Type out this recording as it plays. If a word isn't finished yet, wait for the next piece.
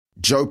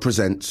Joe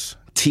presents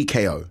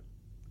TKO,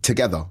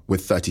 together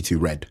with 32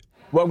 Red.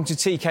 Welcome to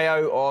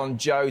TKO on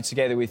Joe,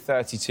 together with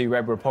 32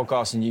 Red. We're a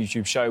podcast and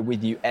YouTube show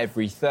with you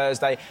every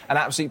Thursday. An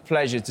absolute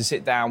pleasure to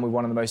sit down with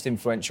one of the most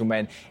influential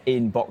men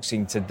in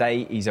boxing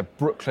today. He's a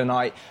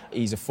Brooklynite.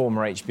 He's a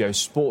former HBO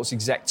sports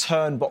exec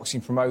turned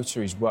boxing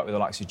promoter. He's worked with the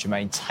likes of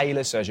Jermaine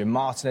Taylor, Sergio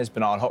Martinez,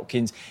 Bernard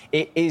Hopkins.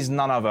 It is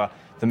none other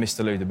than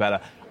Mr. Lou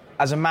DiBella.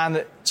 As a man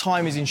that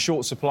time is in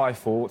short supply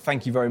for,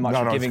 thank you very much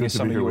for giving us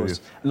some of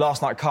yours.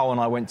 Last night, Carl and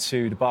I went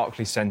to the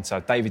Barclays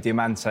Centre. David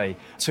Diamante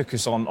took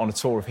us on a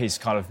tour of his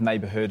kind of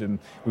neighbourhood, and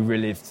we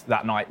relived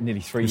that night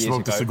nearly 3 years ago. You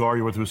smoked a cigar?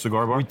 You went to a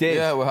cigar bar? We did.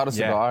 Yeah, we had a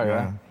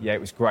cigar, Yeah,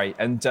 it was great.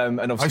 And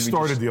obviously I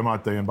started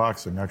Diamante in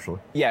boxing, actually.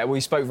 Yeah, we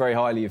spoke very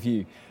highly of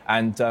you.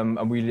 And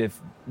we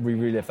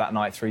relived that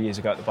night 3 years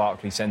ago at the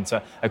Barclays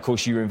Centre. Of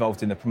course, you were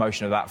involved in the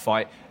promotion of that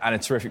fight, and a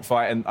terrific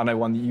fight, and I know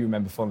one that you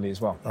remember fondly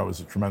as well. That was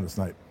a tremendous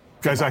night.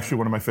 Guy's actually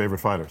one of my favorite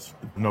fighters.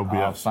 No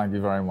BS. Thank you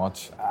very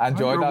much. I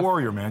enjoyed You're that. a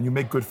warrior, man. You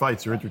make good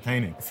fights. You're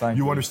entertaining. Thank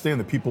you you. understand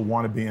that people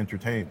want to be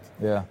entertained.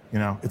 Yeah. You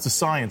know, it's a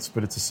science,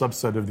 but it's a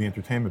subset of the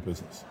entertainment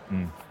business.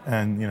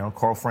 And, you know,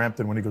 Carl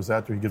Frampton, when he goes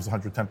out there, he gives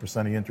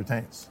 110%, he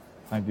entertains.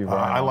 Thank you very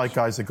much. I like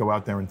guys that go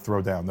out there and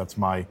throw down. That's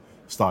my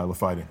style of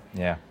fighting.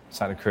 Yeah,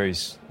 Santa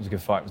Cruz. It was a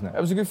good fight, wasn't it?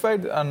 It was a good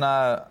fight, and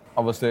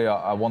obviously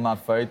I won that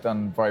fight,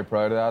 and very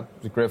proud of that. It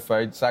was a great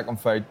fight. Second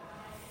fight,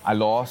 I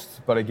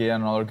lost, but again,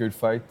 another good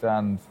fight.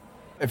 And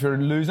if you're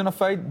losing a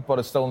fight, but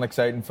it's still an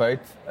exciting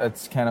fight,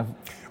 it's kind of...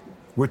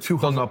 We're too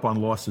hung up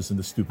on losses in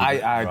the stupid.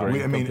 I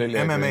agree. I mean, completely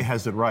MMA agree.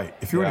 has it right.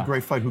 If you're in a Yeah.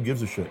 great fight, who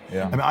gives a shit?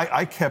 Yeah. I mean,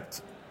 I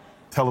kept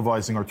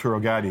televising Arturo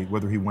Gatti,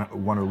 whether he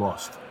won or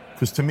lost.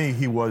 Because to me,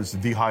 he was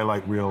the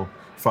highlight reel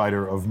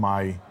fighter of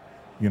my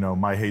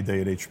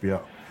heyday at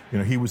HBO. You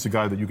know, he was the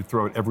guy that you could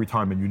throw at every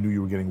time and you knew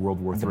you were getting World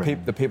War III.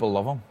 The people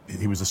love him.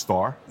 He was a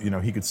star. You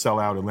know, he could sell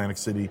out Atlantic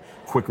City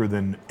quicker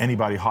than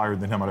anybody higher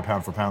than him on a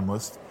pound-for-pound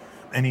list.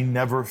 And he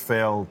never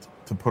failed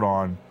to put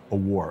on a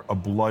war, a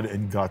blood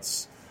and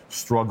guts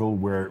struggle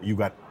where you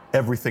got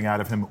everything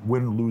out of him,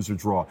 win, lose, or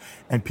draw.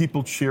 And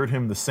people cheered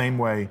him the same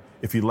way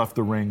if he left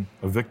the ring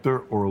a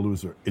victor or a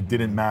loser. It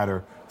didn't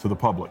matter to the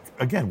public.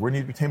 Again, we're in the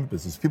entertainment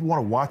business. People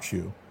want to watch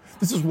you.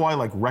 This is why,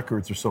 like,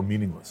 records are so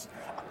meaningless.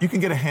 You can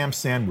get a ham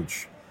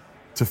sandwich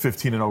to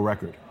 15-0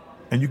 record.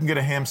 And you can get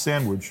a ham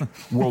sandwich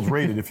world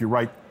rated if you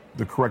write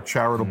the correct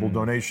charitable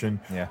donation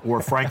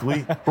or,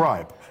 frankly,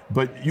 bribe.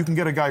 But you can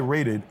get a guy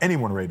rated,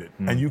 anyone rated,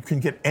 and you can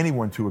get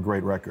anyone to a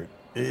great record.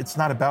 It's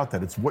not about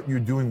that. It's what you're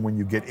doing when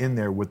you get in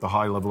there with the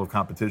high level of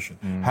competition.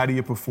 How do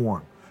you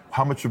perform?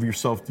 How much of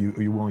yourself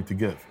are you willing to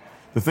give?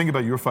 The thing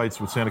about your fights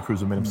with Santa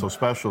Cruz that made him so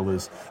special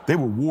is they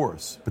were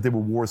wars, but they were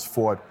wars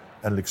fought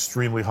at an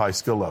extremely high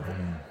skill level.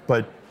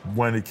 But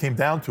when it came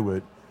down to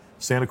it,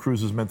 Santa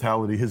Cruz's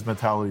mentality, his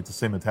mentality, it's the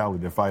same mentality.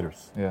 They're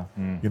fighters. Yeah.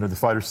 You know, the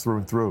fighters through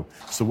and through.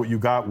 So what you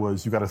got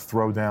was you got a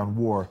throwdown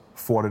war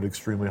fought at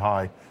extremely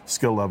high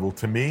skill level.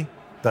 To me,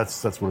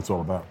 that's what it's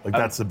all about. Like,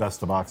 that's the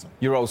best of boxing.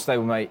 Your old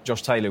stablemate,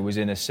 Josh Taylor, was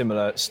in a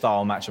similar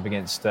style matchup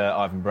against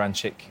Ivan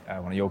Branchik,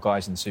 one of your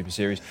guys in the Super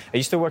Series. Are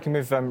you still working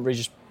with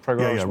Regis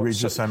Prograis? Yeah,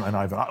 Regis and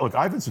Ivan. Look,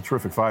 Ivan's a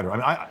terrific fighter.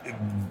 I mean,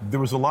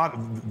 there was a lot.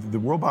 The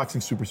World Boxing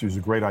Super Series is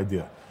a great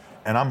idea.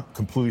 And I'm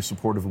completely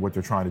supportive of what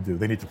they're trying to do.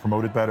 They need to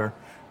promote it better.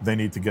 They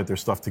need to get their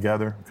stuff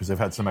together because they've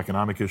had some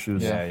economic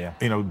issues. Yeah.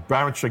 You know,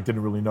 Baranchik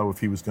didn't really know if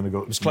he was going to go.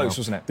 It was close,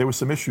 wasn't it? There were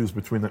some issues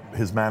between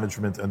his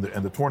management and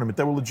the tournament.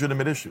 They were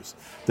legitimate issues.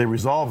 They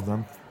resolved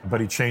them, but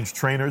he changed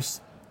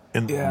trainers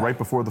right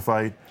before the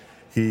fight.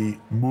 He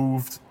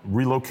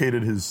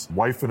relocated his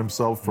wife and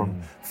himself from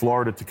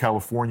Florida to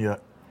California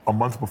a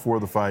month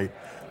before the fight.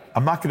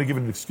 I'm not going to give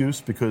it an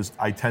excuse because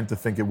I tend to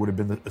think it would have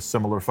been a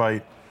similar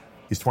fight.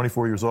 He's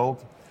 24 years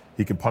old.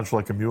 He can punch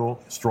like a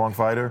mule, strong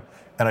fighter.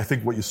 And I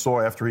think what you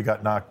saw after he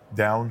got knocked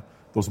down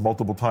those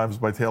multiple times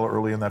by Taylor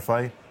early in that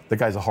fight, the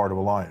guy's a heart of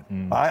a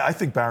lion. I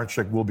think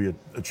Baranchik will be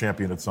a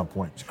champion at some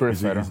point. It's a great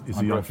fighter. He's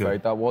a young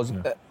kid. That was.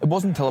 It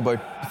wasn't until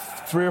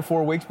about 3 or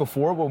 4 weeks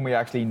before when we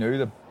actually knew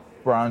that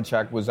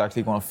Baranchik was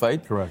actually going to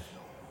fight. Correct.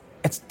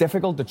 It's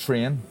difficult to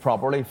train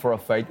properly for a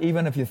fight,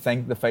 even if you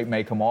think the fight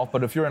may come off.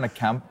 But if you're in a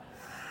camp,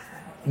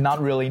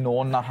 not really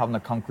knowing, not having a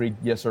concrete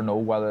yes or no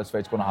whether this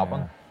fight's going to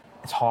happen,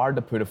 it's hard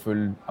to put a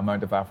full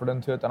amount of effort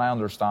into it, and I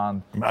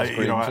understand.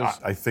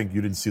 I think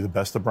you didn't see the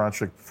best of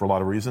Baranchik for a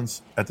lot of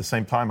reasons. At the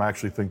same time, I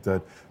actually think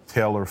that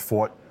Taylor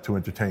fought to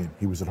entertain.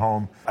 He was at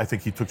home. I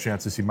think he took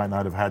chances he might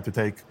not have had to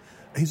take.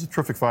 He's a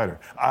terrific fighter.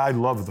 I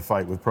love the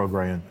fight with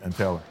Prograis and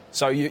Taylor.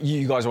 So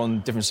you guys are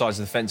on different sides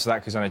of the fence of that,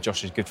 because I know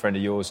Josh is a good friend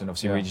of yours, and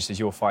obviously Regis is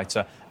your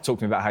fighter. Talk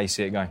to me about how you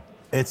see it going.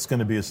 It's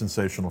going to be a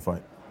sensational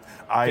fight.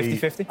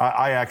 50-50?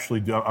 I actually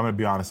do. I'm going to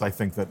be honest. I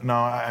think that,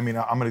 I'm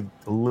going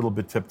to a little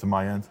bit tip to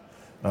my end.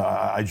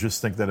 I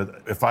just think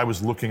that if I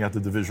was looking at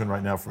the division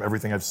right now, from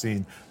everything I've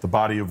seen, the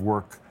body of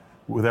work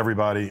with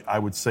everybody, I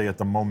would say at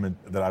the moment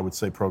that I would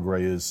say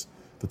Prograis is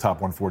the top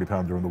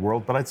 140-pounder in the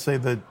world. But I'd say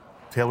that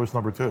Taylor's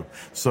number 2.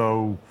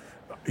 So,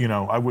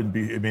 I wouldn't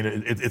be. I mean,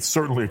 it's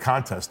certainly a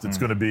contest. It's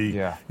going to be.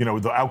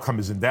 The outcome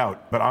is in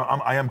doubt. But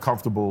I am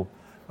comfortable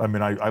I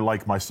mean, I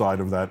like my side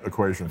of that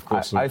equation. Of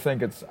course. I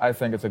think it's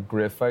a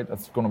great fight.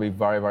 It's going to be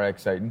very, very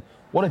exciting.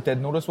 What I did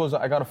notice was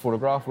I got a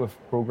photograph with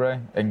Prograis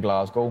in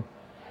Glasgow.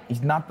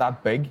 He's not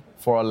that big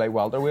for a light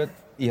welterweight.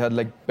 He had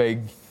like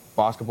big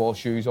basketball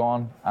shoes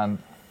on, and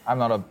I'm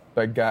not a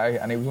big guy,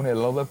 and he was only a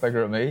little bit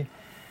bigger than me.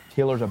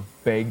 Taylor's a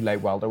big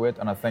light welterweight,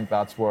 and I think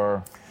that's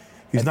where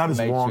he's not as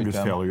long as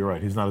Taylor. You're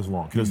right. He's not as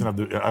long. He doesn't have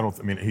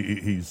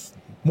the. He's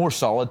more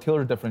solid.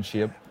 Taylor's a different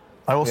shape.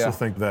 I also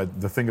think that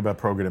the thing about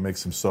Prograis that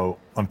makes him so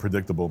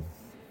unpredictable,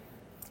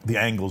 the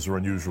angles are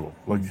unusual.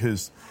 Like he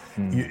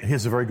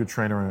has a very good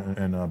trainer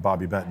in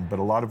Bobby Benton, but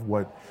a lot of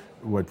what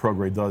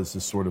Prograis does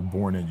is sort of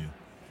born in you.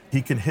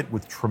 He can hit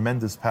with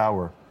tremendous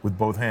power with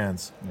both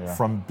hands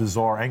from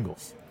bizarre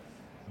angles.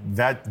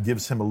 That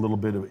gives him a little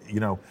bit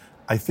of,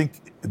 I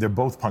think they're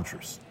both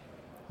punchers,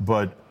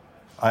 but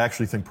I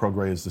actually think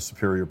Prograis is the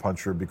superior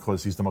puncher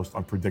because he's the most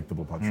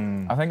unpredictable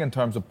puncher. I think in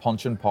terms of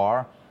punching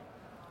power,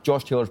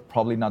 Josh Taylor's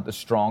probably not the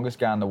strongest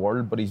guy in the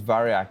world, but he's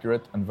very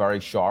accurate and very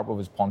sharp with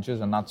his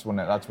punches, and that's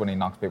when he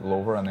knocks people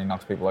over and he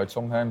knocks people out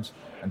sometimes.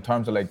 In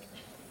terms of like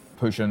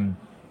pushing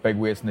big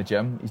weights in the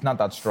gym, he's not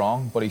that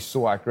strong, but he's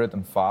so accurate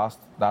and fast.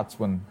 That's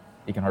when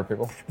he can hurt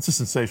people. It's a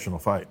sensational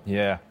fight.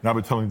 Yeah. And I've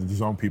been telling the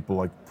DAZN people,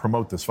 like,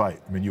 promote this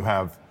fight. I mean, you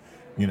have,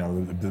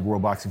 the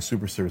World Boxing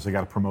Super Series, they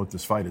got to promote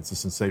this fight. It's a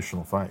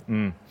sensational fight.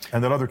 And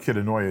that other kid,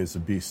 Inoue, is a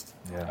beast.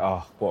 Yeah.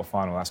 Oh, what a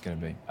final that's going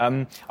to be.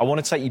 I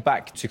want to take you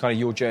back to kind of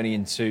your journey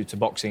into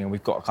boxing, and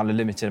we've got a kind of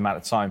limited amount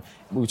of time.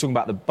 We were talking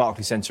about the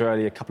Barclays Centre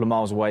earlier. A couple of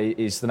miles away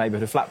is the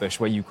neighbourhood of Flatbush,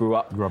 where you grew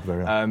up. Grew up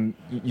there, yeah.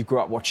 You grew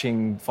up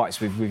watching fights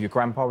with your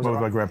grandpa, was With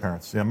that my right?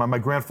 grandparents. Yeah, my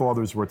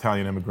grandfathers were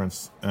Italian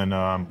immigrants, and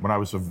when I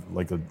was a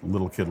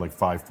little kid, like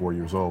 4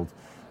 years old,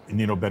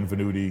 Nino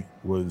Benvenuti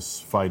was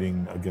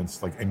fighting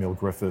against like Emil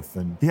Griffith,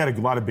 and he had a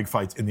lot of big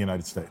fights in the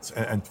United States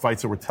and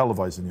fights that were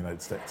televised in the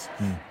United States.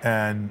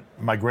 And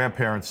my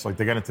grandparents, like,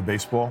 they got into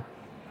baseball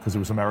because it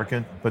was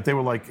American, but they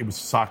were like, it was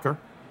soccer,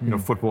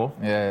 football.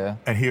 Yeah.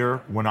 And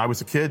here, when I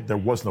was a kid, there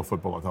was no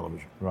football on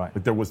television. Right.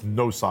 Like, there was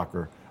no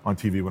soccer on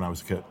TV when I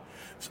was a kid.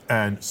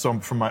 And so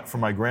from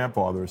my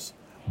grandfathers,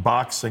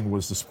 boxing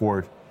was the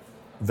sport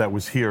that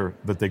was here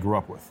that they grew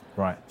up with.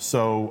 Right.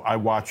 So I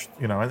watched,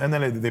 and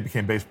then they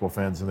became baseball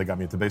fans and they got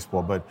me into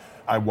baseball, but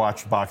I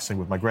watched boxing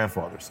with my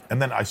grandfathers.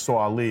 And then I saw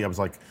Ali. I was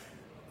like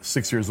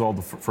 6 years old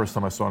the first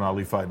time I saw an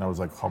Ali fight, and I was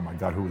like, oh my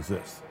God, who is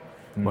this?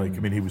 Like, I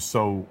mean, he was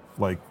so,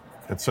 like,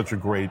 had such a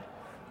great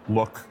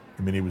look.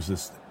 I mean, he was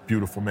this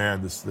beautiful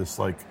man, this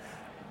like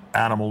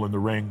animal in the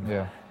ring.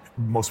 Yeah.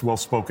 Most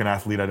well-spoken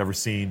athlete I'd ever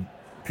seen,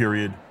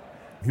 period.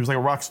 He was like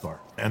a rock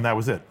star, and that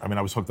was it. I mean,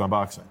 I was hooked on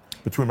boxing.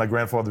 Between my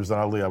grandfathers and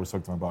Ali, I was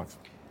hooked on boxing.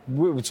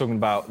 We were talking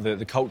about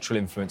the cultural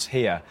influence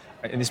here,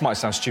 and this might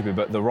sound stupid,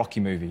 but the Rocky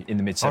movie in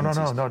the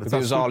mid-70s. Oh, no, because it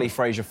was Ali,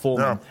 Fraser,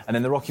 Foreman, No. and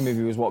then the Rocky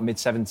movie was,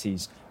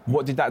 mid-70s?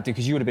 What did that do?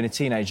 Because you would have been a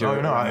teenager. Oh,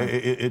 no,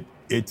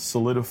 it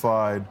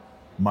solidified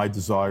my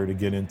desire to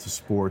get into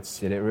sports.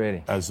 Did it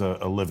really? As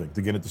a living,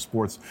 to get into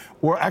sports.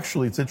 Or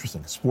actually, it's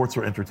interesting, sports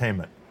or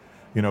entertainment.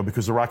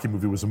 Because the Rocky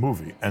movie was a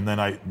movie, and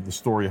then the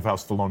story of how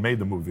Stallone made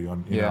the movie.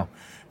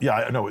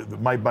 I know.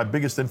 My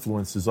biggest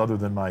influences, other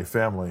than my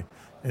family,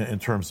 in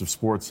terms of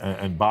sports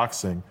and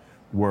boxing,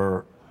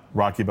 were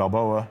Rocky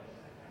Balboa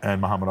and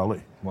Muhammad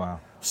Ali.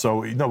 Wow.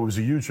 So it was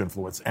a huge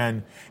influence,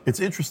 and it's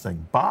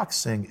interesting.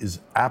 Boxing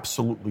is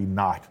absolutely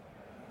not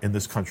in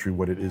this country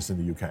what it is in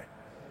the UK.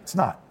 It's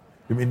not.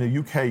 I mean, in the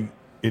UK,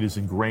 it is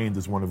ingrained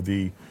as one of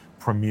the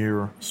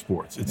premier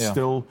sports. It's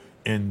still,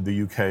 in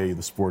the UK,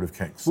 the sport of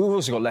kings. We've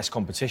also got less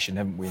competition,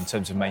 haven't we, in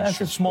terms of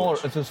mainstream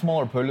sports? It's a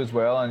smaller pool as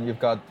well, and you've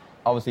got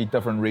obviously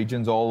different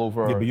regions all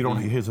over. Yeah, but you don't.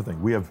 Here's the thing: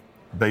 we have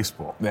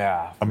baseball,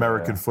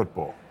 American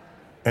football,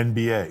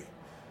 NBA,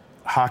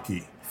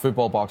 hockey,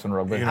 football, boxing,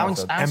 rugby.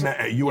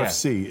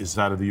 UFC is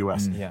out of the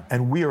US,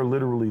 and we are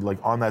literally like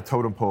on that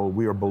totem pole.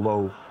 We are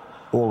below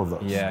all of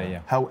those. Yeah.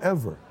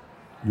 However,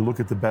 you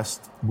look at the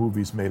best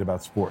movies made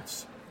about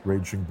sports.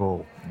 Raging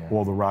Bull,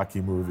 all the Rocky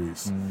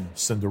movies,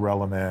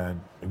 Cinderella Man,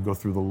 and go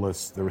through the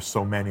list. There are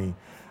so many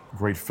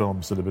great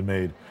films that have been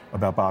made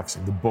about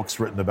boxing, the books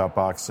written about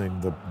boxing,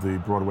 the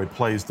Broadway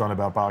plays done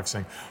about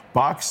boxing.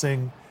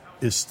 Boxing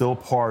is still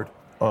part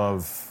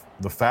of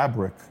the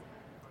fabric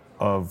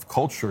of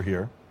culture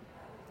here,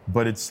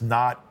 but it's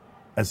not,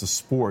 as a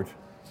sport,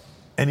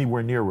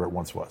 anywhere near where it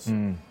once was.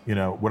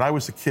 When I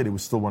was a kid, it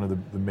was still one of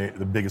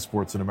the biggest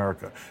sports in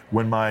America.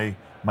 When my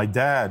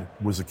dad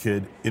was a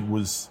kid, it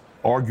was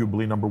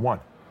arguably number one.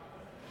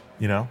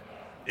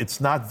 It's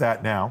not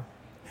that now.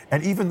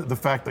 And even the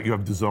fact that you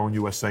have DAZN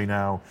USA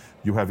now,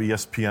 you have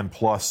ESPN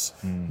Plus,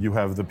 you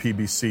have the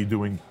PBC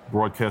doing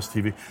broadcast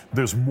TV.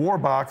 There's more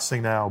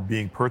boxing now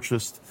being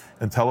purchased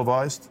and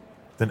televised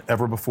than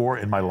ever before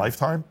in my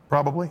lifetime,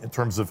 probably, in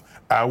terms of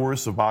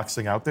hours of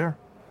boxing out there.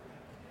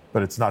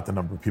 But it's not the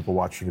number of people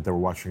watching it that were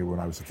watching it when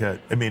I was a kid.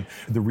 I mean,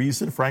 the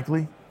reason,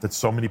 frankly, that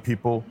so many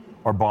people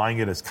are buying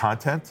it as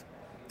content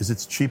is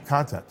it's cheap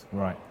content.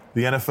 Right.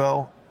 The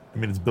NFL I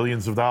mean, it's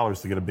billions of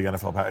dollars to get a big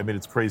NFL package. I mean,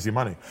 it's crazy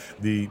money.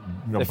 There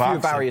are fewer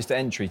barriers to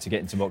entry to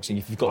get into boxing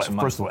if you've got some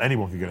money. First of all,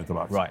 anyone can get into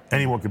boxing. Right.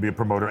 Anyone could be a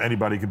promoter.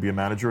 Anybody could be a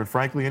manager. And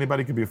frankly,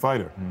 anybody could be a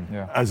fighter.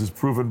 Yeah. As is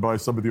proven by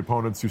some of the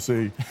opponents you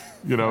see,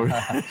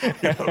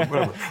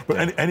 whatever.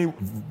 But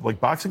like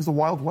boxing's the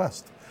Wild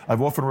West.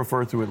 I've often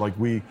referred to it like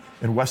we,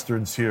 in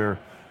Westerns here,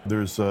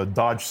 there's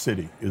Dodge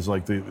City is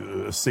like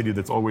a city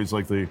that's always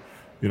like the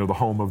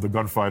home of the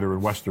gunfighter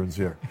in Westerns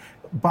here.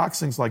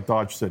 Boxing's like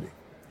Dodge City.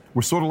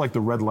 We're sort of like the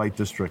red light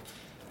district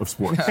of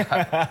sports.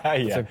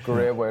 It's a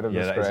great way to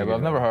describe it.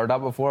 I've never heard that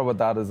before, but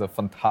that is a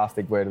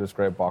fantastic way to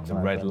describe boxing.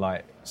 The red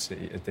light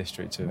city,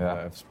 district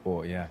of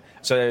sport, yeah.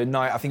 So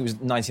I think it was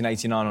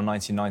 1989 or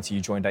 1990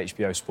 you joined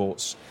HBO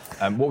Sports.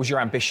 What was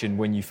your ambition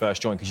when you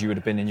first joined? Because you would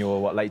have been in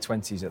your, late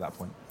 20s at that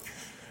point?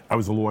 I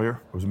was a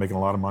lawyer. I was making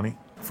a lot of money.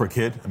 For a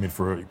kid, I mean,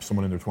 for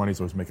someone in their 20s,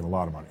 I was making a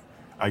lot of money.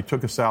 I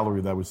took a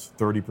salary that was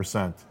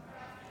 30%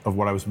 of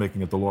what I was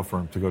making at the law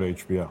firm to go to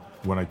HBO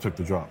when I took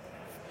the job.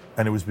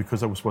 And it was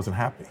because I wasn't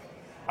happy.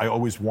 I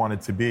always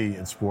wanted to be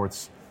in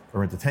sports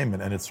or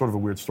entertainment, and it's sort of a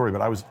weird story,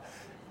 but I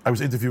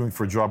was interviewing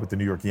for a job at the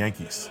New York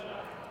Yankees.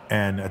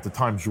 And at the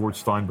time,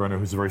 George Steinbrenner,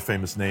 who's a very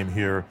famous name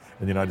here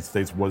in the United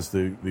States, was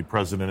the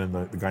president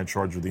and the guy in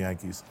charge of the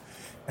Yankees.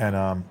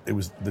 And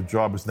the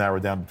job was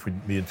narrowed down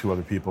between me and two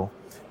other people.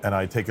 And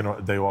I had taken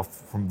a day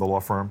off from the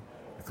law firm.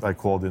 I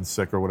called in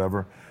sick or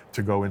whatever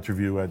to go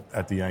interview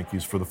at the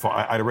Yankees for the fall.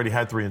 I'd already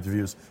had 3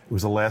 interviews. It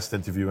was the last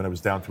interview, and I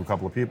was down to a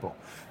couple of people.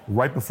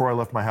 Right before I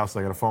left my house,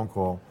 I got a phone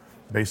call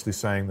basically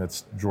saying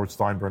that George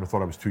Steinbrenner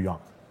thought I was too young,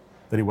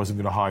 that he wasn't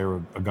going to hire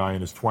a guy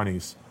in his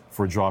 20s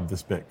for a job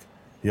this big.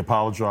 He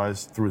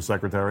apologized through his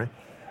secretary,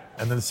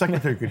 and then the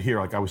secretary could hear,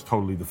 like, I was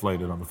totally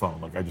deflated on the phone.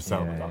 Like, I just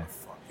sounded like, oh,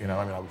 fuck.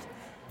 I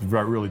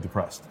was really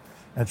depressed.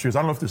 And she goes, I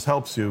don't know if this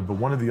helps you, but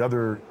one of the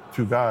other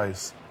 2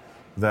 guys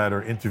that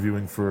are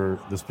interviewing for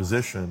this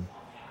position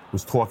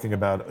was talking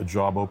about a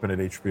job open at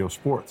HBO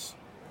Sports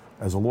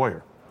as a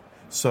lawyer.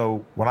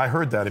 So when I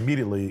heard that,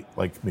 immediately,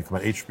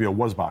 HBO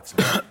was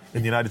boxing.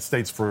 In the United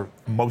States for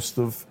most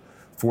of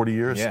 40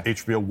 years,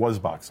 HBO was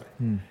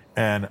boxing.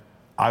 And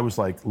I was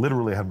like,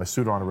 literally had my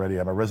suit on already,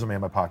 had my resume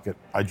in my pocket.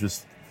 I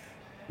just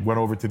went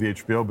over to the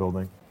HBO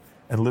building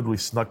and literally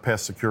snuck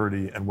past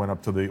security and went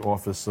up to the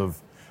office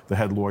of the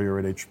head lawyer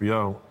at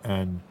HBO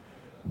and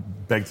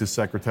begged his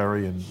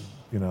secretary and,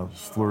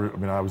 flirted. I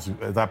mean,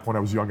 at that point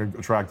I was young and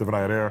attractive and I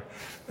had hair.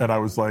 And I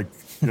was like,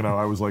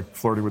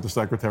 flirting with the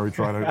secretary,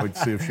 trying to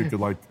see if she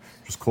could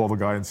just call the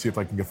guy and see if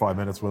I can get 5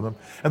 minutes with him.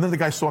 And then the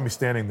guy saw me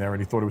standing there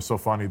and he thought it was so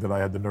funny that I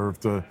had the nerve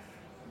to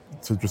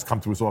just come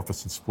to his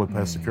office and split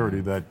past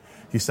security, that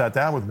he sat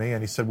down with me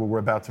and he said, well, we're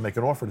about to make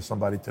an offer to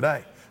somebody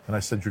today. And I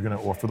said, you're going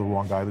to offer the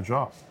wrong guy the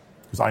job.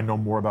 Because I know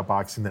more about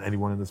boxing than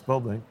anyone in this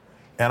building.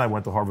 And I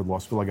went to Harvard Law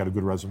School. I got a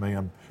good resume.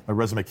 My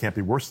resume can't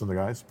be worse than the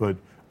guy's, but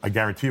I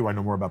guarantee you I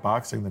know more about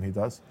boxing than he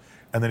does.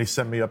 And then he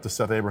sent me up to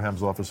Seth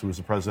Abraham's office, who was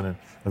the president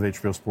of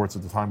HBO Sports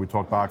at the time. We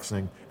talked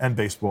boxing and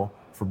baseball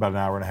for about an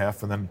hour and a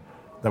half. And then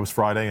that was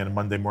Friday, and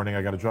Monday morning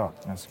I got a job.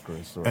 That's a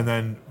great story. And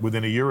then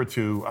within a year or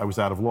 2, I was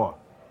out of law.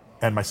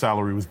 And my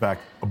salary was back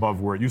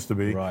above where it used to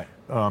be. Right.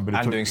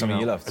 But doing something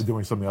you loved.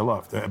 Doing something I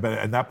loved. But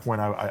at that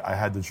point, I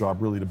had the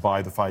job really to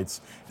buy the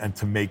fights and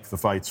to make the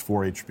fights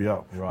for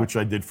HBO, which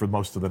I did for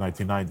most of the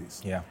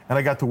 1990s. Yeah. And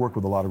I got to work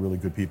with a lot of really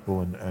good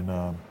people, and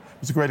it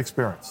was a great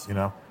experience,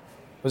 It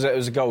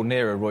was a golden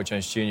era. Roy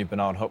Jones Jr.,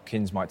 Bernard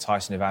Hopkins, Mike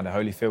Tyson, Evander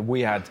Holyfield.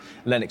 We had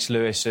Lennox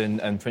Lewis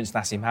and Prince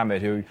Nassim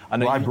Hamed, who I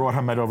know. I brought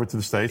Hamed over to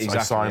the States.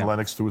 Exactly, I signed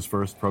Lennox to his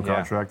first pro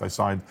contract. I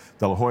signed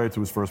De La Hoya to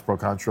his first pro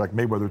contract.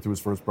 Mayweather to his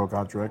first pro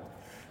contract.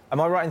 Am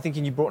I right in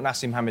thinking you brought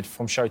Nassim Hamed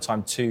from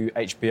Showtime to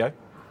HBO?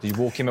 Did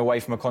you walk him away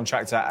from a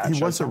contract at Showtime?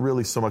 He wasn't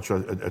really so much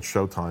at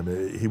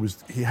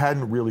Showtime. He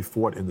hadn't really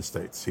fought in the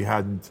States. He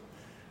hadn't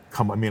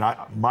come. I mean,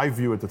 my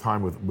view at the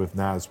time with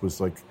Nas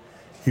was like,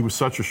 he was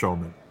such a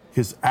showman.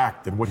 His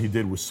act and what he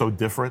did was so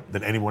different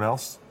than anyone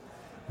else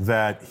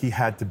that he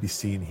had to be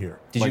seen here.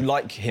 Did you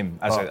like him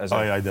as a...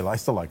 I did. I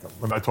still like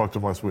him. I talked to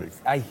him last week.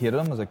 I hated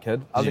him as a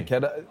kid. I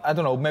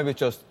don't know, maybe it's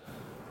just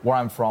where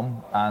I'm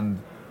from,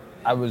 and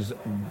I was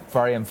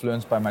very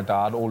influenced by my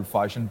dad,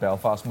 old-fashioned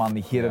Belfast man.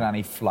 He hated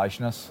any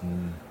flashness,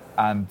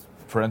 and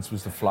Prince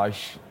was the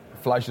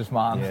flashiest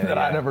man that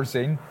I'd ever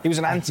seen. He was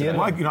an anti.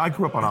 I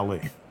grew up on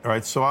Ali. All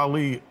right, so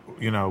Ali,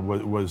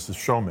 was the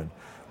showman,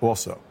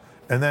 also,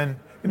 and then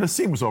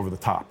Nassim was over the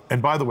top.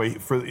 And by the way,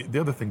 for the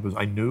other thing was,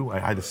 I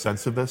had a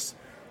sense of this.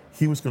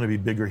 He was going to be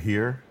bigger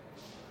here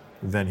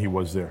than he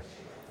was there.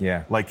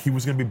 Yeah, like he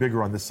was going to be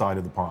bigger on this side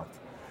of the pond.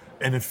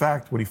 And in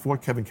fact, when he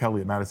fought Kevin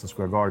Kelly at Madison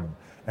Square Garden,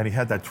 and he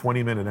had that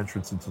 20-minute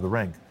entrance into the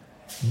ring,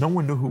 no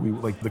one knew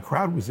who the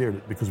crowd was there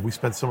because we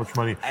spent so much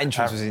money.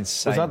 Entrance was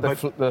insane.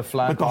 Was that the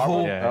flying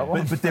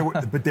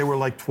carpet? But there were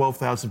like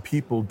 12,000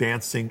 people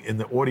dancing in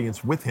the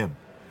audience with him.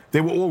 They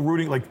were all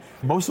rooting,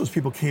 most of those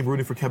people came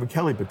rooting for Kevin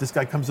Kelly, but this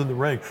guy comes in the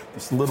ring,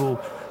 this little,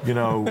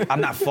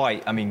 And that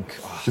fight, I mean...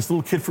 This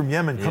little kid from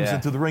Yemen comes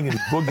into the ring and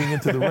he's boogieing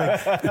into the ring.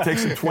 It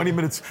takes him 20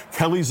 minutes.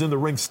 Kelly's in the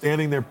ring,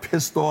 standing there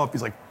pissed off.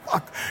 He's like,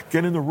 fuck,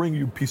 get in the ring,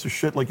 you piece of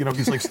shit. Like,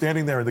 he's like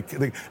standing there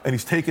and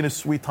he's taking his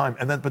sweet time.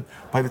 But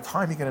by the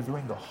time he got in the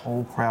ring, the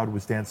whole crowd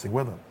was dancing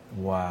with him.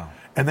 Wow.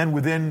 And then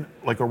within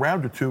like a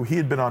round or two, he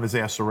had been on his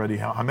ass already,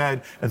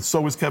 Hamed, and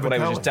so was Kevin Kelly.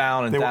 They were just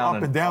down and down. They down were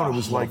up and down. It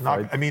was like,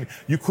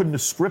 you couldn't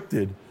have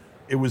scripted.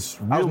 It was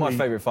really... That was my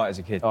favourite fight as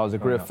a kid. Oh, it was a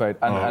great fight.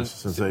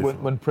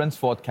 And when Prince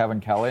fought Kevin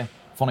Kelly,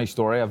 funny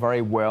story, a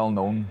very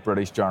well-known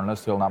British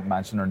journalist, who will not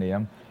mention her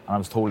name, and I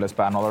was told this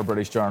by another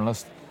British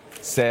journalist,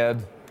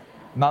 said,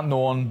 not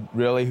knowing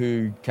really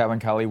who Kevin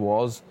Kelly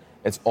was,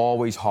 it's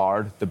always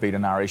hard to beat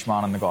an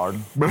Irishman in the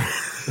garden.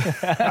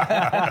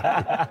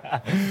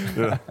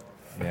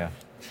 Yeah.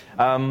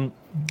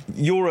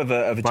 You're of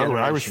a generation... By the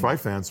way, Irish fight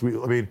fans,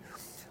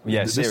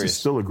 this serious. is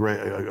still a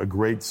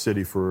great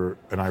city for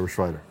an Irish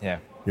fighter. Yeah.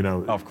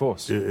 Of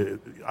course.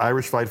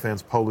 Irish fight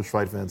fans, Polish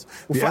fight fans.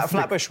 Well,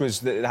 Flatbush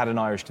had an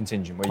Irish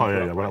contingent.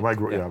 Where you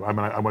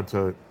I went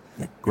to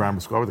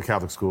grammar school. I went to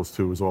Catholic schools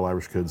too. It was all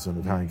Irish kids and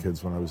Italian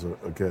kids when I was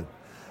a kid.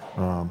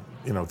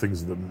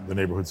 Things, the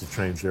neighborhoods have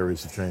changed,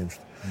 areas have changed.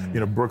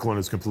 Brooklyn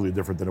is completely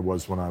different than it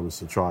was when I was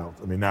a child.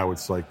 Now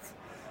it's like,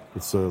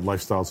 it's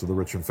lifestyles of the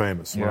rich and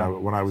famous. Yeah.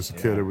 When I was a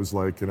kid, it was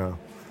like,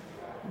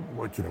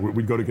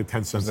 we'd go to get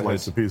 10 cents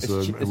slice of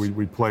pizza, and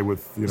we'd play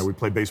with, we'd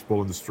play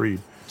baseball in the street.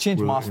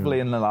 Changed massively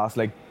in the last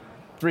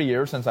 3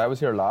 years since I was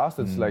here last.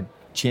 It's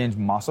changed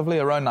massively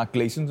around that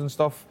Gleason's and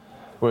stuff.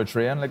 Where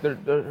train,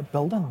 they're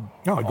building.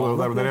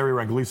 No, that area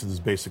around Gleason's is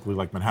basically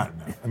like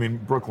Manhattan now.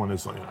 Brooklyn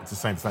is it's the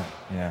same thing.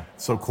 Yeah.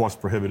 It's so cost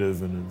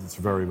prohibitive and it's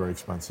very, very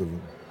expensive.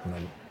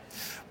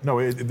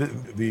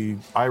 The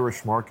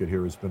Irish market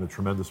here has been a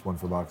tremendous one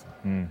for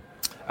boxing.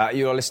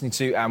 You are listening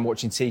to and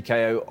watching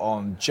TKO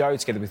on Joe,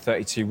 together with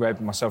 32 Reb,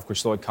 myself,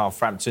 Chris Lloyd, Carl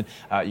Frampton.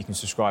 You can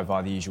subscribe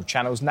via the usual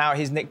channels. Now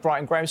here's Nick Bright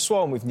and Graham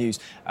Swan with news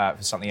for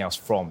something else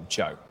from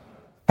Joe.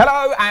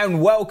 Hello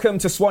and welcome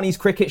to Swanee's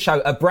Cricket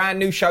Show, a brand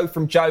new show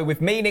from Joe with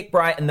me, Nick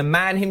Bright, and the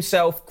man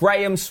himself,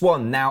 Graham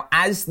Swan. Now,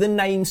 as the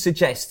name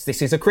suggests,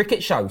 this is a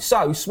cricket show.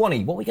 So,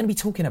 Swanee, what are we going to be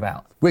talking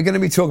about? We're going to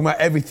be talking about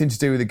everything to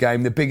do with the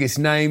game, the biggest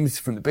names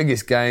from the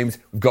biggest games.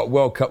 We've got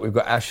World Cup, we've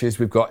got Ashes,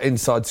 we've got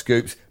inside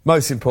scoops.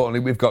 Most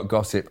importantly, we've got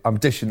gossip. I'm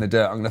dishing the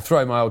dirt. I'm going to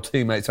throw my old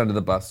teammates under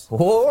the bus.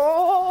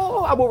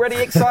 Oh, I'm already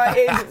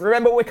excited.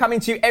 Remember, we're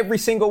coming to you every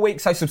single week,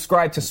 so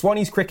subscribe to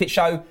Swanee's Cricket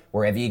Show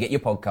wherever you get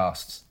your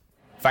podcasts.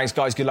 Thanks,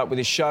 guys. Good luck with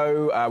this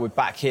show. We're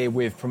back here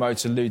with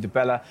promoter Lou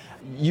DiBella.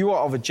 You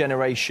are of a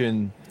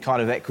generation kind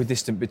of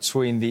equidistant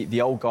between the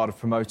old guard of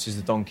promoters,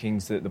 the Don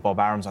Kings, the Bob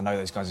Arams, I know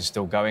those guys are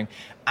still going,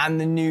 and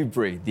the new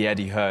breed, the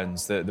Eddie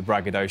Hearns, the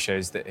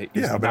braggadocios.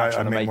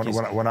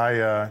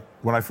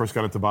 When I first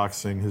got into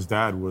boxing, his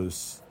dad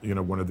was,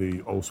 one of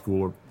the old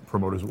school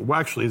promoters. Well,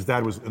 actually, his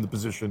dad was in the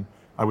position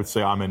I would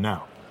say I'm in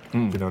now. You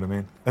know what I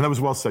mean? And that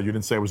was well said. You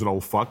didn't say I was an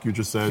old fuck. You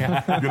just said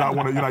you're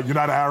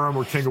not Aram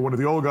or King or one of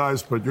the old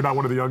guys, but you're not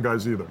one of the young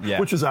guys either. Yeah.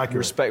 Which is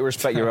accurate.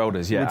 Respect your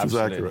elders. Yeah, which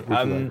absolutely. Is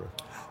accurate.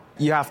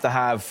 You have to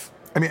have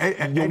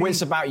your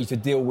wits about you to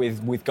deal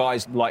with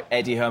guys like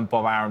Eddie Hearn,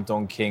 Bob Aram,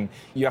 Don King.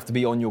 You have to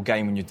be on your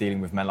game when you're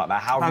dealing with men like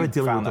that. How have you I've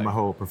been dealing with them that? my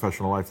whole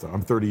professional life, though.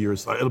 I'm 30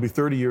 years. It'll be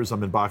 30 years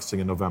I'm in boxing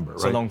in November.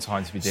 It's a long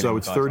time to be dealing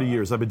with guys. So it's 30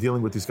 years. I've been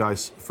dealing with these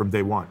guys from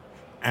day one.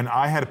 And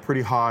I had a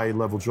pretty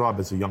high-level job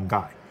as a young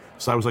guy.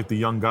 So I was like the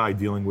young guy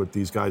dealing with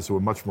these guys who were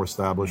much more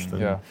established.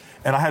 And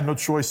I had no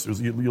choice.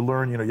 You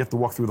learn, you have to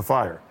walk through the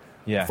fire.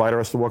 Yeah. The fighter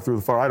has to walk through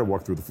the fire. I had to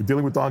walk through the fire.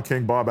 Dealing with Don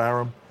King, Bob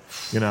Aram,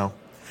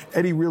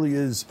 Eddie really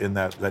is in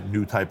that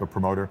new type of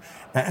promoter.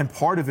 And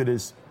part of it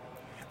is,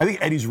 I think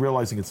Eddie's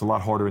realizing it's a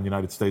lot harder in the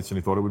United States than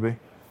he thought it would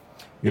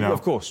be.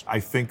 Of course.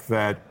 I think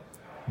that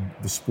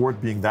the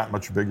sport being that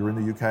much bigger in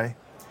the UK,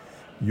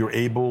 you're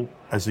able,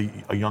 as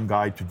a young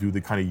guy, to do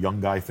the kind of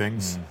young guy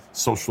things.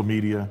 Social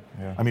media.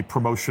 Yeah.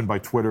 Promotion by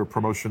Twitter,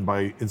 promotion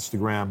by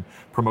Instagram,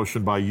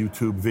 promotion by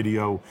YouTube,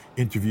 video,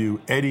 interview.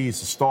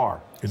 Eddie's a star.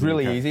 It's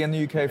really easy in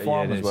the UK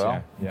for him as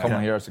well. Yeah.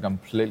 Coming here, it's a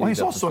completely he's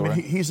different also,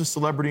 story. He's a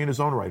celebrity in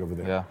his own right over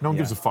there. Yeah. No one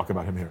gives a fuck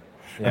about him here.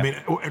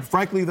 Yeah. And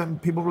frankly, then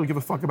people really give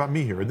a fuck about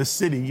me here. In this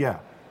city,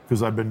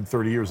 because I've been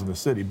 30 years in the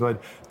city.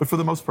 But for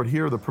the most part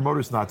here, the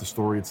promoter's not the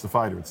story, it's the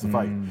fighter, it's the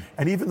fight.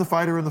 And even the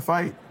fighter in the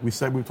fight, we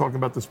were talking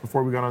about this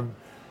before we got on,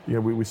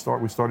 we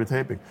started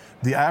taping.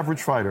 The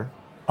average fighter,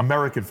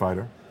 American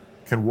fighter,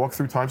 can walk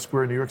through Times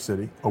Square in New York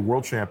City, a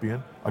world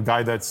champion, a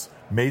guy that's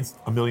made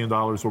 $1 million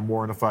or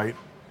more in a fight,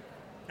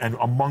 and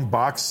among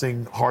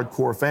boxing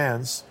hardcore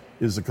fans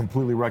is a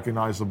completely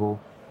recognizable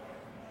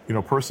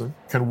person,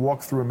 can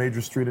walk through a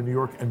major street in New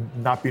York and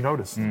not be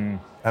noticed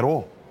at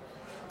all.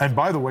 And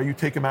by the way, you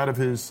take him out of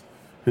his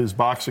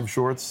boxing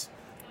shorts,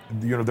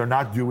 they're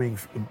not doing,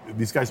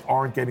 these guys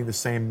aren't getting the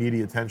same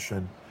media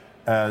attention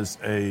as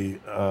a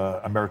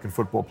American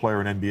football player,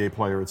 an NBA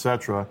player,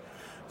 etc.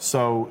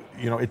 So,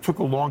 it took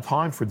a long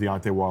time for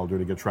Deontay Wilder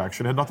to get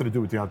traction. It had nothing to do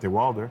with Deontay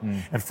Wilder.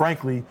 And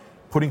frankly,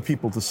 putting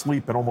people to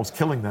sleep and almost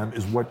killing them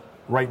is what,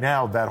 right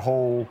now, that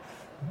whole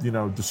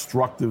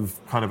destructive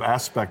kind of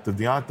aspect of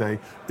Deontay,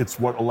 it's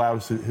what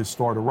allows his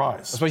star to rise.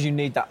 I suppose you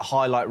need that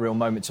highlight reel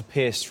moment to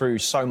pierce through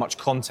so much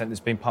content that's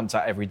being pumped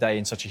out every day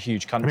in such a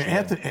huge country.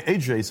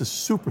 AJ is a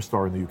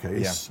superstar in the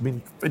UK. Yeah.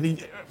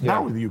 Not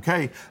only the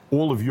UK,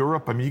 all of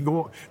Europe.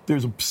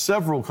 There's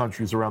several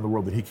countries around the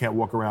world that he can't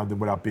walk around in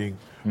without being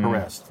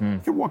harassed. He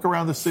can walk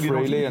around the city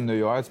freely in New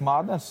York. It's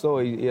madness. So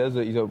he's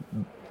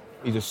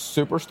a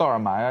superstar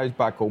in my eyes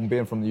back home,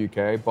 being from the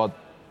UK, but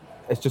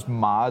it's just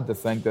mad to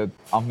think that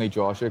Anthony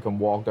Joshua can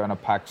walk down a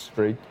packed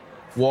street,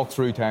 walk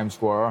through Times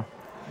Square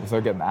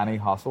without getting any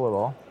hassle at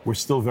all. We're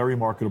still very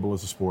marketable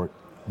as a sport.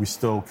 We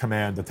still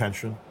command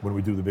attention when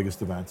we do the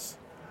biggest events.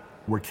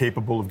 We're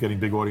capable of getting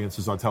big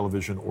audiences on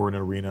television or in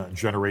an arena and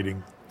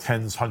generating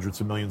tens, hundreds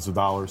of millions of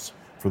dollars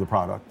for the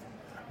product.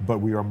 But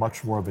we are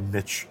much more of a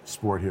niche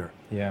sport here.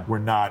 Yeah. We're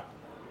not,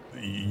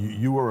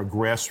 you are a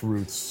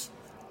grassroots,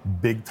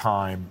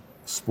 big-time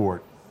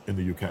sport in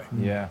the UK.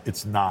 Yeah.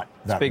 It's not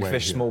that way. Big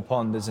fish, here. small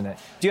pond, isn't it?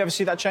 Do you ever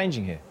see that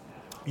changing here?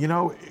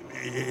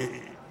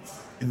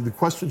 The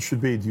question should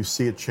be, do you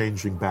see it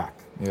changing back?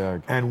 Yeah.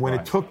 And when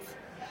it took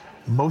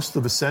most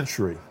of a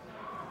century,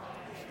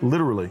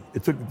 literally,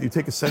 you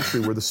take a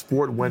century where the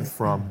sport went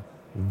from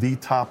the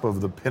top of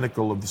the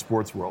pinnacle of the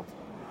sports world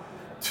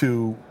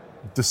to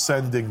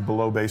descending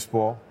below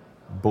baseball,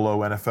 below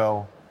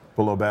NFL,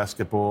 below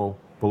basketball,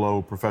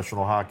 below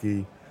professional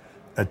hockey.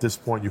 At this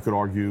point, you could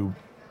argue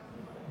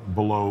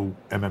below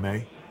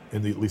MMA,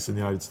 at least in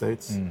the United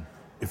States.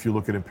 If you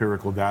look at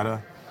empirical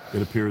data,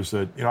 it appears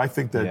that, I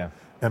think that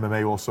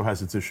MMA also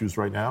has its issues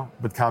right now,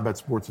 but combat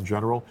sports in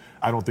general,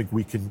 I don't think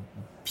we can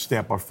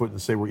stamp our foot and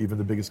say we're even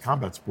the biggest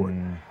combat sport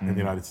in the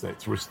United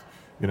States.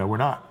 We're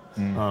not.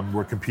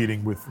 We're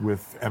competing with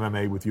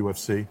MMA, with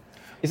UFC.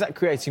 Is that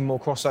creating more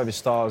crossover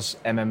stars,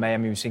 MMA? I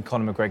mean, we've seen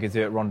Conor McGregor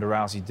do it, Ronda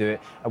Rousey do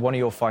it. One of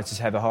your fighters,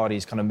 Heather Hardy,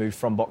 has kind of moved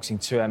from boxing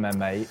to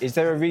MMA. Is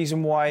there a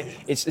reason why,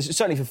 it's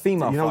certainly for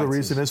female fighters? The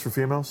reason is for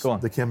females? Go on.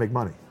 They can't make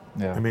money.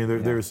 Yeah. I mean,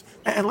 there's,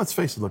 and let's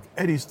face it, look,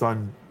 Eddie's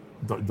done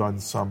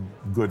some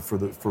good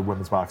for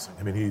women's boxing.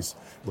 I mean,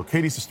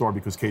 Katie's a star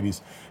because Katie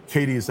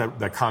is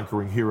that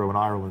conquering hero in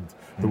Ireland,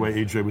 the way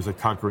AJ was a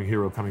conquering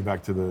hero coming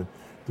back to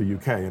the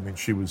UK. I mean,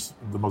 she was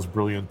the most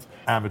brilliant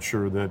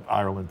amateur that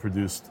Ireland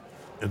produced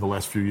in the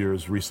last few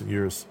years, recent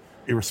years,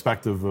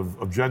 irrespective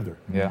of gender.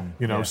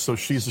 So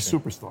she's a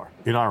superstar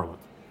in Ireland.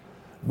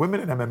 Women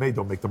in MMA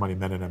don't make the money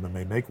men in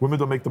MMA make. Women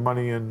don't make the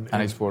money in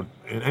any sport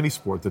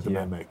that the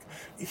men make.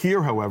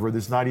 Here, however,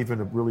 there's not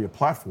even really a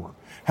platform.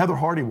 Heather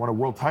Hardy won a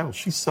world title.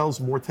 She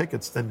sells more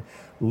tickets than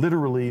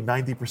literally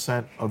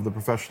 90% of the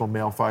professional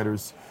male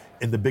fighters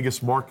in the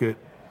biggest market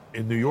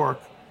in New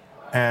York.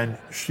 And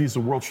she's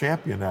a world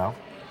champion now,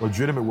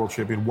 legitimate world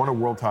champion, won a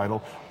world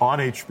title on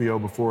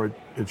HBO before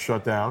it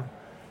shut down.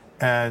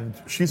 And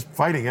she's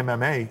fighting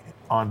MMA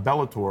on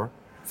Bellator.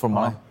 For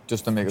money?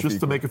 Just to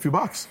make a few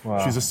bucks.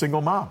 Wow. She's a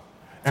single mom.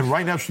 And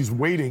right now she's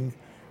waiting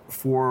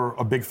for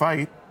a big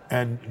fight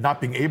and not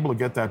being able to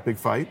get that big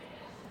fight.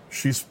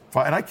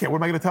 And I can't, what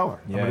am I going to tell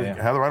her?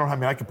 Heather,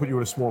 I can put you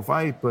in a small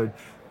fight,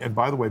 and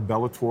by the way,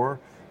 Bellator,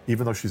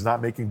 even though she's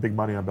not making big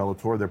money on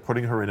Bellator, they're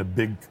putting her in a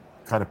big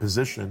kind of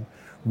position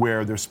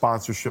where there's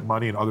sponsorship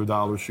money and other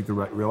dollars she could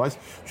realize.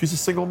 She's a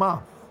single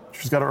mom.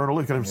 She's got to earn a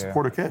living, got to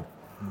support her kid.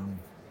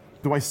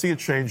 Do I see it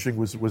changing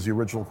was the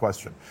original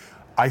question.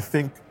 I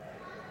think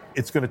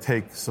it's going to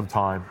take some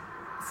time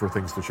for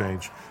things to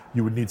change.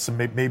 You would need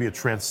maybe a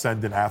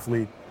transcendent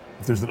athlete.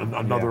 If there's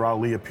another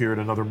Ali appeared,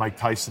 another Mike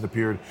Tyson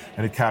appeared,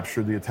 and it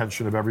captured the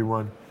attention of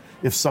everyone.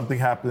 If something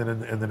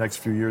happened in the next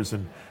few years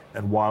and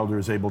Wilder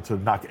is able to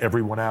knock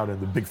everyone out and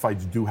the big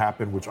fights do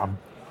happen, which I'm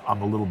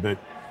a little bit,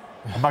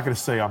 I'm not going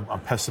to say I'm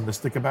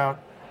pessimistic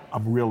about,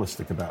 I'm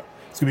realistic about.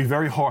 It's going to be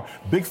very hard.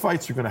 Big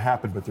fights are going to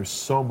happen, but there's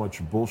so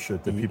much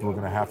bullshit that people are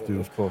going to have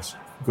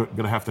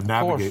to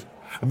navigate.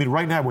 I mean,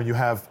 right now when you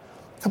have,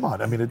 come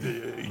on, I mean,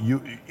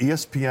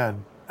 ESPN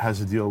has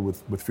a deal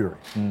with Fury.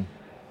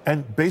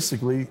 And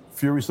basically,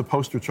 Fury's the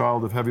poster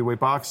child of heavyweight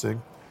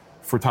boxing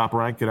for Top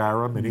Rank at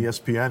Aram and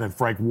ESPN and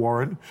Frank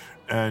Warren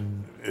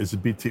and is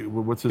it BT?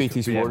 What's his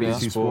BT Sport?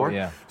 BT Sport.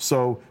 Yeah.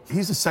 So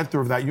he's the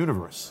center of that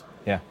universe.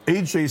 Yeah.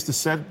 AJ's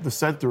the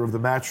center of the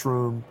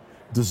Matchroom,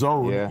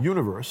 DAZN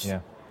universe.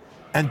 Yeah.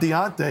 And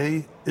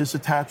Deontay is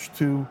attached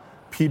to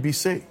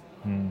PBC,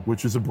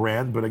 which is a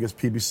brand, but I guess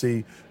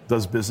PBC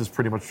does business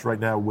pretty much right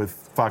now with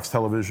Fox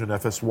Television,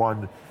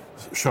 FS1,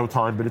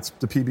 Showtime, but it's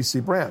the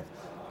PBC brand.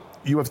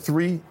 You have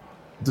three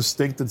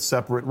distinct and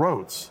separate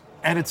roads,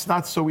 and it's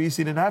not so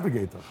easy to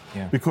navigate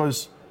them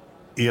because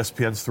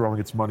ESPN's throwing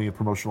its money and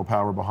promotional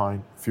power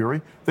behind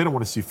Fury. They don't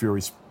want to see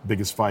Fury's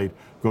biggest fight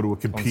go to a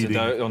competing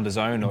on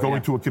DAZN or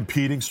going to a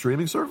competing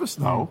streaming service.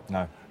 No.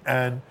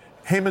 And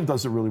Heyman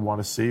doesn't really want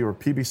to see, or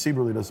PBC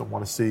really doesn't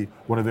want to see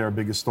one of their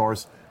biggest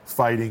stars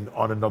fighting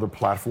on another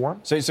platform.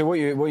 So what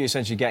you're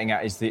essentially getting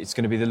at is that it's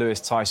going to be the Lewis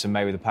Tyson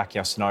Mayweather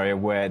Pacquiao scenario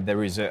where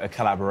there is a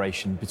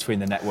collaboration between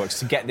the networks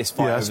to get this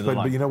fight over the line.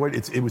 But you know what?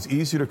 It was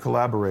easier to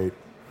collaborate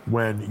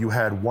when you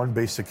had one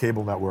basic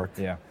cable network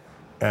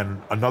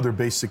and another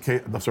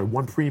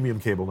one premium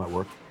cable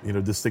network.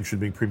 Distinction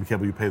being premium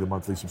cable, you pay the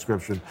monthly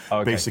subscription.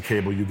 Okay. Basic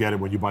cable, you get it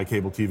when you buy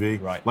cable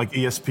TV. Right. Like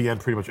ESPN,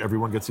 pretty much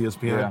everyone gets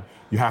ESPN. Yeah.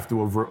 You have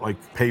to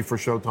pay for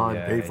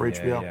Showtime, pay for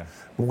HBO. Yeah.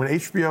 But when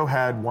HBO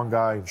had one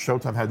guy, and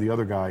Showtime had the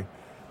other guy,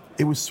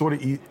 it was sort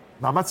of.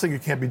 Now, I'm not saying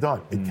it can't be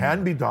done. It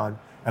can be done,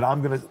 and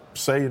I'm going to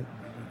say,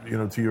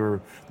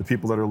 to the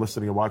people that are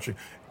listening and watching,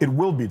 it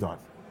will be done.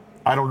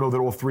 I don't know that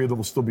all three of them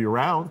will still be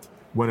around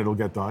when it'll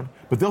get done,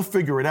 but they'll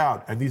figure it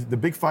out. And the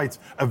big fights,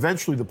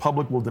 eventually the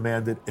public will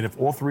demand it. And if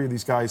all three of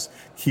these guys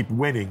keep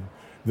winning,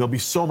 there'll be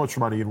so much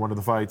money in one of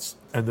the fights,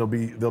 and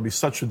there'll be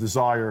such a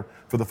desire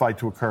for the fight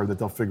to occur that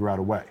they'll figure out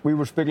a way. We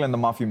were speaking to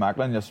Matthew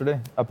Macklin yesterday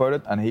about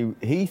it, and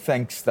he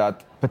thinks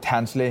that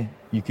potentially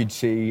you could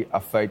see a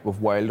fight with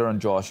Wilder and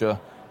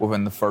Joshua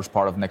within the first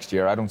part of next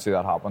year. I don't see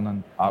that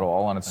happening at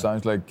all, and it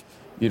sounds like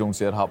you don't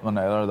see it happening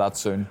either that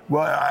soon.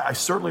 Well, I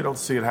certainly don't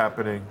see it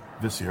happening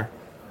this year.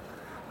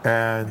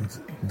 And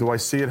do I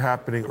see it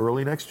happening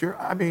early next year?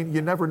 I mean,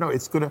 you never know.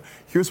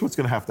 Here's what's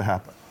going to have to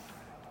happen.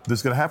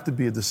 There's going to have to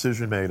be a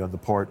decision made on the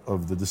part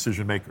of the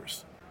decision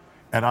makers.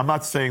 And I'm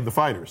not saying the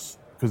fighters,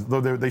 because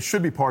they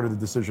should be part of the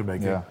decision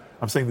making. Yeah.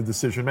 I'm saying the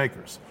decision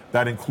makers.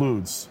 That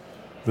includes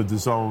the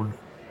DAZN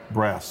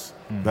brass.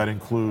 That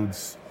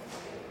includes,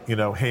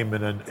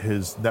 Heyman and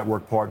his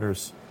network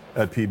partners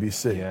at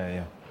PBC.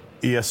 Yeah.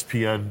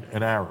 ESPN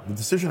and Aaron. The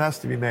decision has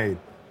to be made.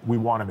 We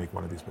want to make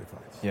one of these big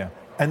fights. Yeah.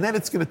 And then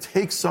it's going to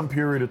take some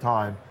period of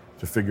time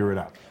to figure it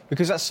out.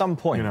 Because at some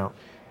point,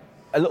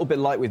 a little bit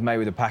like with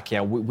Mayweather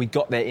Pacquiao, we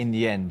got there in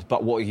the end,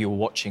 but what you were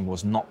watching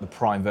was not the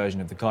prime version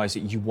of the guys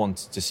that you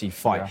wanted to see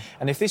fight. Yeah.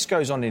 And if this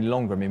goes on any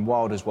longer, I mean,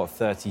 Wilder's,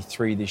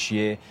 33 this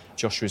year,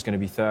 Joshua's going to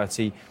be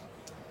 30.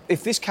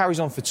 If this carries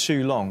on for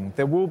too long,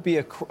 there will be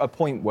a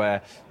point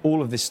where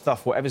all of this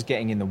stuff, whatever's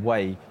getting in the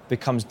way,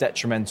 becomes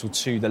detrimental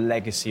to the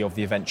legacy of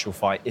the eventual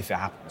fight if it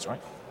happens,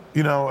 right?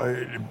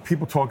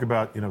 People talk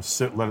about,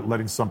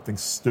 letting something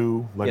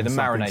stew, letting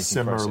something marinating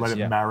simmer, process, let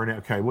it marinate.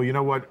 Okay, well, you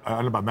know what? I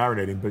don't know about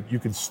marinating, but you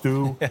can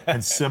stew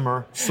and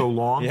simmer so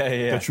long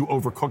that you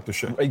overcook the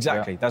shit.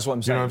 Exactly, that's what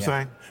I'm saying. You know what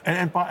I'm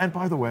saying? And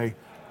by the way,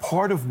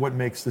 part of what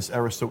makes this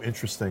era so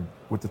interesting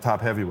with the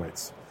top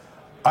heavyweights,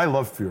 I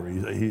love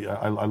Fury.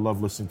 I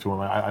love listening to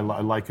him. I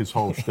like his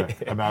whole shtick.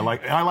 I mean,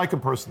 I like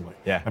him personally.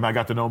 Yeah. I mean, I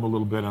got to know him a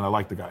little bit, and I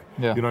like the guy.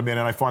 Yeah. You know what I mean?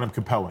 And I find him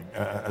compelling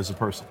as a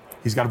person.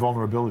 He's got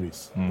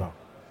vulnerabilities, though.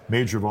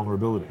 Major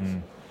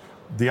vulnerabilities.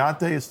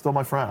 Deontay is still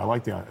my friend. I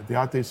like Deontay.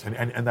 Deontay's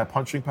and that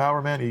punching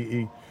power, man.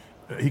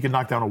 He can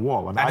knock down a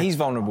wall. I mean, And he's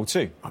vulnerable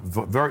too.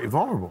 Very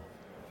vulnerable.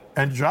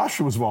 And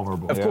Joshua's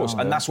vulnerable. Of course,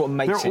 and that's what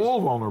makes They're it.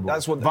 all vulnerable.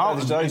 That's what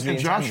and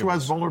Joshua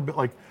has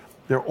vulnerable.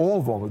 They're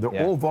all vulnerable.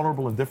 They're Yeah. all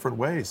vulnerable in different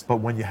ways. But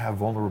when you have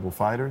vulnerable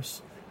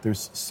fighters,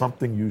 there's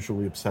something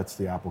usually upsets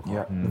the apple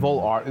cart. The whole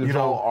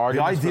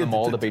arguments for them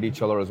all to beat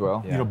each other as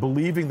well.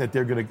 Believing that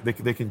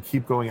they can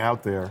keep going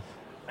out there,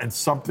 and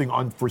something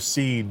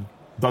unforeseen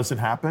doesn't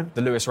happen.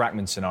 The Lewis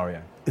Rackman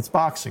scenario. It's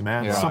boxing,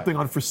 man. Yeah. Something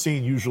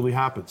unforeseen usually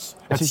happens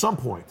at some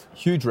point.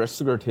 Huge risks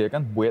that are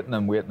taken, waiting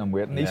and waiting and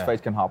waiting. These Yeah.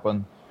 fights can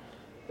happen.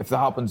 If they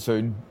happen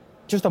soon,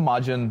 just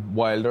imagine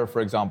Wilder,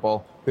 for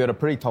example, who had a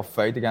pretty tough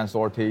fight against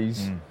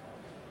Ortiz.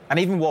 And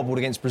even wobbled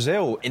against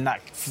Brazil in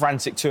that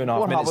frantic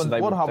 2.5 minutes.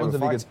 What happens if he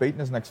fighting. gets beaten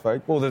his next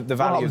fight? Well, the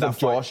value of that fight.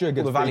 Joshua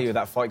gets The value beat? of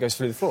that fight goes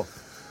through the floor.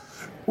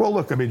 Well,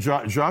 look, I mean,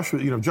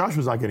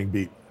 Joshua's not getting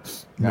beat.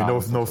 I mean,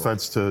 no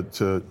offense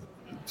to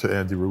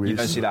Andy Ruiz. You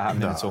don't see that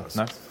happening at all,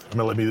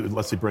 no? I mean,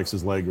 unless he breaks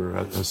his leg or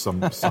has some.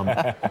 By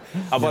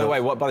the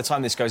way, by the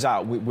time this goes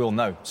out, we'll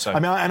know. So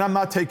I mean, and I'm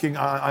not taking.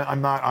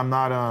 I'm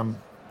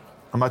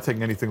not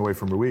taking anything away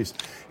from Ruiz.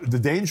 The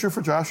danger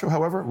for Joshua,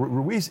 however,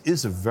 Ruiz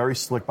is a very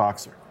slick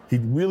boxer. He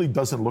really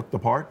doesn't look the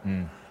part.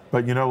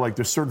 But,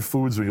 there's certain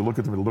foods when you look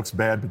at them, it looks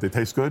bad, but they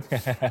taste good.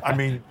 I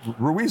mean,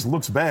 Ruiz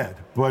looks bad,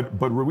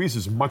 but Ruiz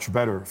is a much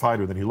better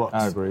fighter than he looks.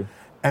 I agree.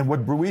 And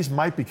what Ruiz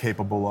might be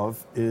capable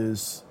of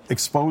is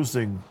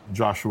exposing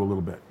Joshua a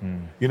little bit.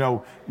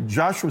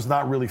 Joshua's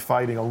not really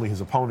fighting only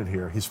his opponent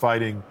here. He's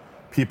fighting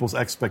people's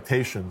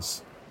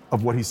expectations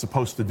of what he's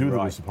supposed to do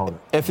to his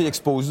opponent. If he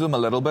exposes him a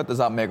little bit, does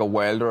that make a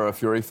Wilder or a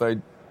Fury fight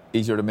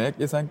easier to make,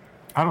 you think?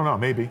 I don't know,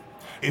 maybe.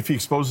 If he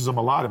exposes him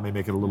a lot, it may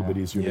make it a little bit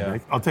easier to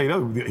make. I'll tell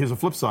you, here's a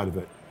flip side of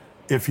it.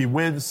 If he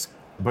wins,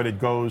 but it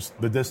goes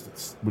the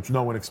distance, which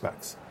no one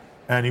expects,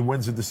 and he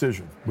wins a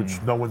decision,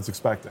 which no one's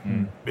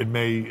expecting, it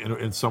may,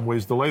 in some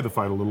ways, delay the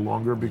fight a little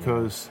longer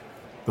because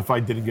the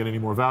fight didn't get any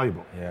more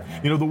valuable. Yeah.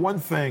 The one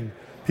thing,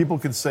 people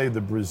can say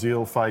the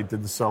Brazil fight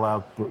didn't sell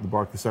out the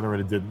Barclays Center,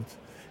 and it didn't.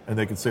 And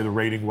they can say the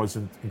rating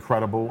wasn't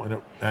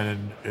incredible,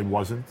 and it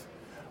wasn't.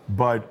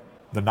 But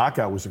the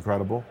knockout was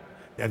incredible.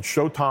 And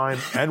Showtime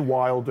and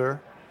Wilder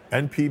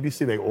and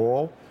PBC, they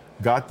all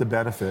got the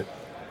benefit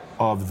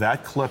of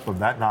that clip of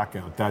that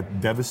knockout, that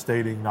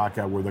devastating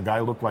knockout where the guy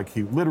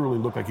literally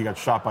looked like he got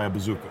shot by a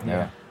bazooka.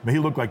 Yeah. I mean, he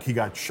looked like he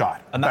got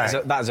shot. And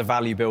that is a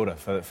value builder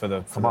for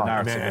the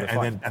narrative of the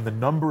fight. And the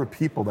number of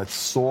people that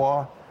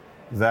saw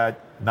that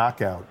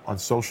knockout on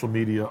social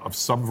media of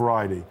some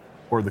variety,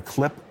 or the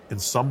clip in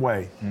some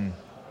way,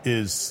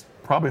 is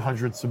probably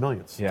hundreds of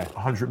millions. Yeah.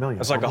 100 million.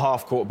 It's like a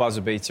half-court buzzer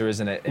beater,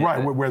 isn't it? Right,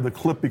 where the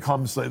clip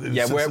becomes... wherever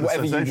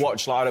you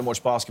watch, like I don't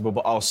watch basketball,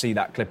 but I'll see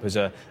that clip as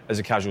a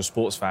casual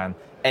sports fan.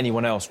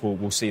 Anyone else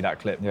will see that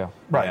clip. Yeah.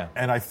 Right, Yeah.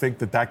 and I think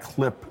that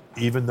clip,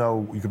 even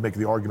though you could make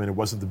the argument it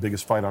wasn't the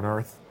biggest fight on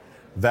earth,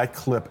 that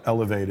clip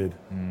elevated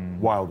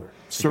Wilder.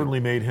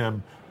 Certainly made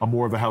him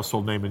more of a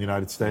household name in the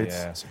United States.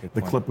 Yeah, that's a good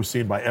the point. clip was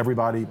seen by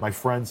everybody, my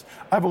friends.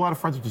 I have a lot of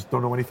friends who just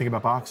don't know anything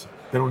about boxing.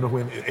 They don't know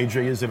who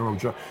AJ is. They don't know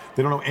Joe.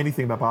 They don't know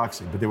anything about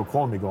boxing. But they were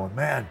calling me going,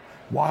 man,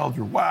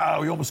 Wilder,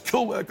 wow, he almost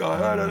killed that guy.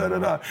 Da, da, da,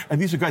 da. And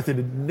these are guys that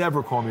had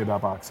never called me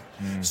about boxing.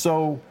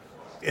 So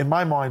in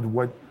my mind,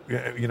 what,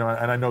 you know,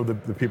 and I know the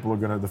people are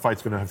going to, the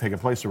fight's going to have taken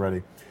place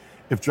already.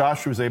 If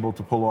Josh was able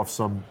to pull off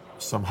some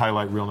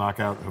highlight reel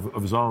knockout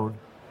of his own,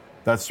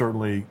 that's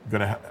certainly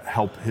going to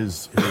help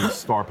his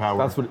star power.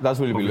 That's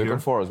what he'll be looking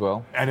for as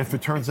well. And if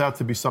it turns out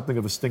to be something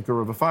of a stinker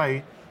of a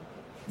fight,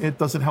 it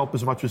doesn't help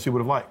as much as he would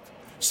have liked.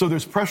 So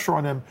there's pressure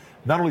on him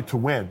not only to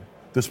win,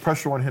 there's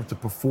pressure on him to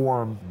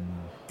perform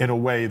in a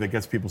way that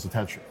gets people's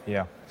attention.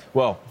 Yeah.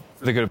 Well,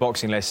 for the good of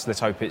boxing, let's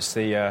hope it's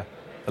the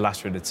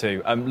latter of the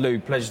two. Lou,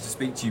 pleasure to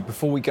speak to you.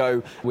 Before we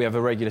go, we have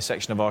a regular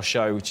section of our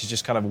show, which is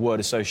just kind of a word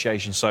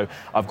association. So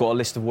I've got a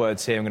list of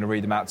words here. I'm going to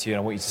read them out to you,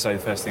 and I want you to say the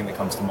first thing that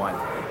comes to mind.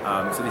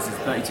 So this is a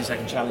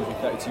 32-second challenge with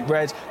 32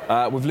 red.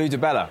 With Lou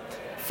DiBella,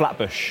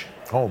 Flatbush,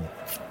 Home.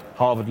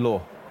 Harvard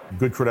Law,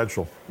 Good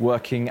credential.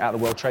 working at the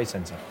World Trade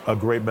Center, A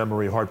great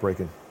memory,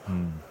 heartbreaking.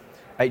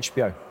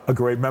 HBO, A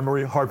great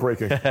memory,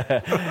 heartbreaking.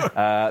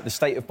 the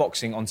state of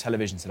boxing on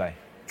television today.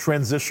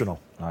 Transitional.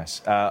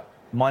 Nice.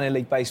 Minor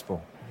League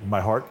Baseball,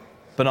 My heart.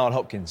 Bernard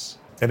Hopkins,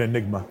 An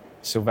enigma.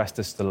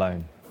 Sylvester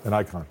Stallone, An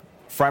icon.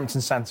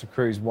 Frampton Santa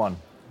Cruz 1,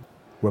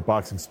 What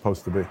boxing's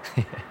supposed to be.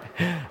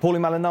 Paulie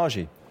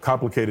Malignaggi.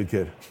 Complicated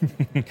kid.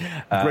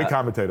 Great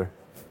commentator.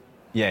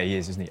 Yeah, he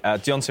is, isn't he?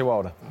 Deontay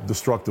Wilder,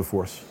 Destructive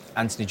force.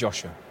 Anthony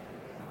Joshua,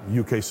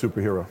 UK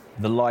superhero.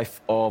 the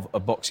life of a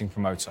boxing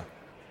promoter,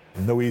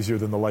 No easier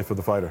than the life of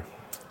the fighter.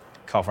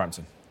 Carl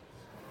Frampton.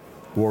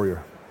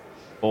 Warrior.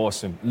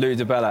 Awesome. Lou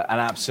DiBella, an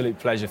absolute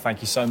pleasure.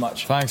 Thank you so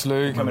much. Thanks,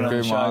 Lou. Coming on the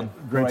Good show. man.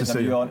 Great to to see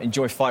have you. on.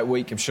 Enjoy Fight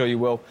Week. I'm sure you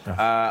will.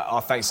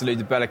 Our thanks to Lou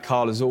DiBella,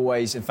 Carl, as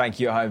always, and thank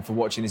you at home for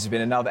watching. This has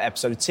been another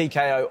episode of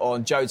TKO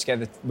on Joe,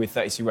 together with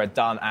 32 Red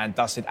done and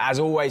dusted. As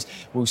always,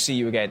 we'll see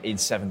you again in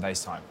 7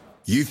 days' time.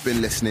 You've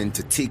been listening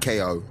to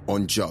TKO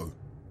on Joe,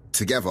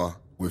 together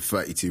with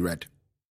 32 Red.